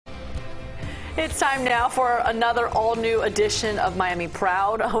It's time now for another all-new edition of Miami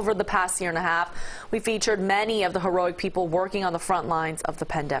Proud. Over the past year and a half, we featured many of the heroic people working on the front lines of the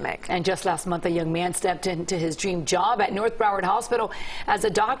pandemic. And just last month, a young man stepped into his dream job at North Broward Hospital as a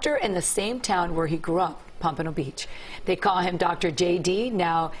doctor in the same town where he grew up, Pompano Beach. They call him Dr. JD.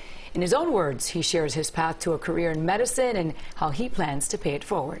 Now, in his own words, he shares his path to a career in medicine and how he plans to pay it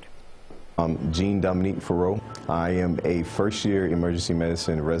forward. I'm Dominique Foureau. I am a first-year emergency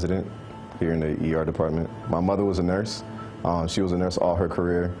medicine resident here in the ER department. My mother was a nurse. She was a nurse all her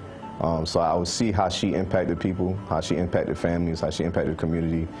career. So I would see how she impacted people, how she impacted families, how she impacted the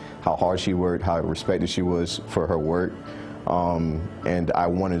community, how hard she worked, how respected she was for her work. And I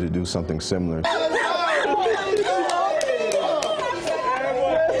wanted to do something similar.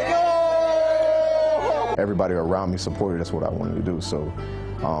 Everybody around me supported. That's what I wanted to do. So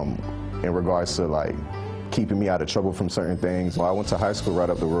in regards to like keeping me out of trouble from certain things, well, I went to high school right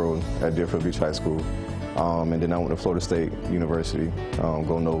up the road at Deerfield Beach High School. And then I went to Florida State University,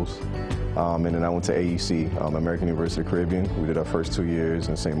 go Noles. And then I went to AEC, American University of the Caribbean. We did our first 2 years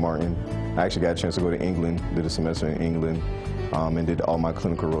in St. Martin. I actually got a chance to go to England, did a semester in England, and did all my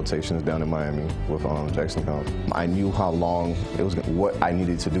clinical rotations down in Miami with Jackson Health. I knew how long it was, what I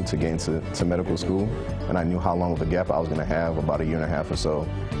needed to do to get into medical school, and I knew how long of a gap I was going to have, about a year and a half or so.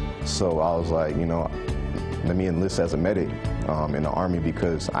 So I was like, you know, let me enlist as a medic in the Army,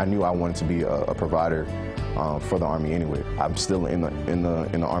 because I knew I wanted to be a provider for the Army anyway. I'm still in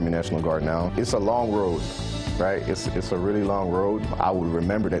the Army National Guard now. It's a long road, right? It's a really long road. I would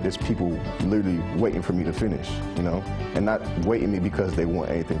remember that there's people literally waiting for me to finish, you know, and not waiting me because they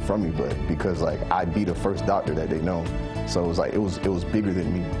want anything from me, but because like I'd be the first doctor that they know. So it was like it was bigger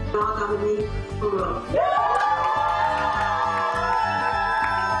than me. Dominique Foureau.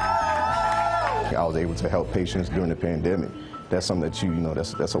 I was able to help patients during the pandemic. That's something that you know,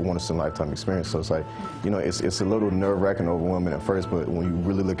 that's a once-in-a-lifetime experience. So it's like, you know, it's a little nerve-wracking, overwhelming at first, but when you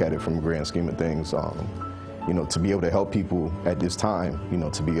really look at it from a grand scheme of things, you know, to be able to help people at this time, you know,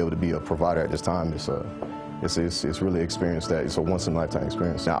 to be able to be a provider at this time, it's really experienced that. It's a once-in-a-lifetime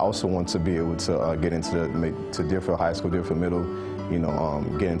experience. Now, I also want to be able to get to Deerfield High School, Deerfield Middle, you know,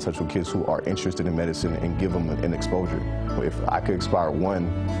 get in touch with kids who are interested in medicine and give them an exposure. If I could inspire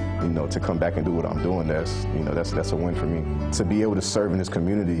one, you know, to come back and do what I'm doing, that's a win for me. To be able to serve in this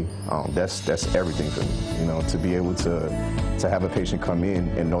community, that's everything for me. You know, to be able to have a patient come in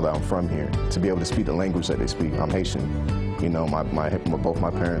and know that I'm from here, to be able to speak the language that they speak. I'm Haitian. You know, both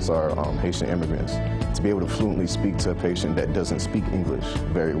my parents are Haitian immigrants. To be able to fluently speak to a patient that doesn't speak English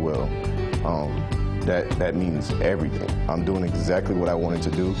very well, that means everything. I'm doing exactly what I wanted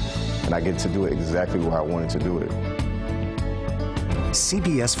to do, and I get to do it exactly where I wanted to do it.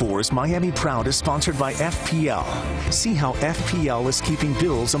 CBS 4's Miami Proud is sponsored by FPL. See how FPL is keeping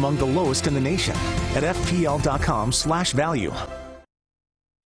bills among the lowest in the nation at fpl.com/value.